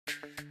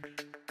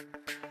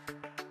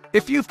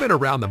If you've been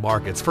around the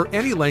markets for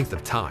any length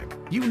of time,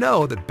 you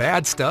know that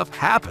bad stuff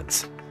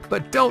happens.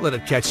 But don't let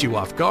it catch you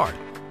off guard.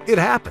 It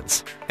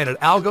happens. And at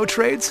Algo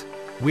Trades,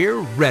 we're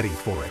ready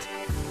for it.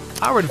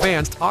 Our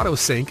advanced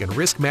auto-sync and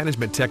risk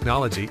management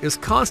technology is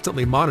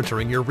constantly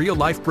monitoring your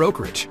real-life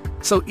brokerage.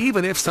 So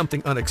even if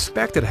something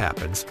unexpected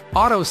happens,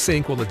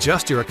 auto-sync will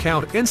adjust your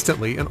account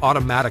instantly and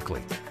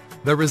automatically.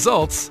 The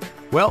results?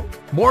 Well,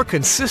 more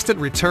consistent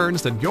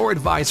returns than your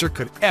advisor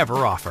could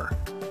ever offer.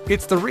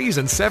 It's the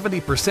reason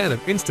 70%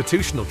 of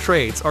institutional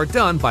trades are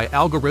done by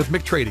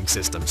algorithmic trading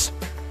systems.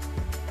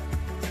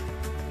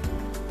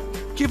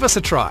 Give us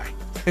a try.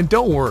 And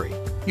don't worry,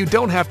 you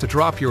don't have to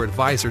drop your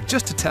advisor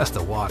just to test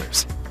the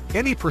waters.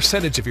 Any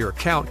percentage of your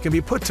account can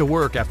be put to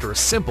work after a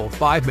simple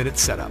 5-minute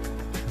setup.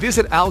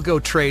 Visit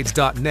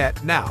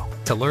algotrades.net now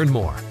to learn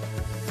more.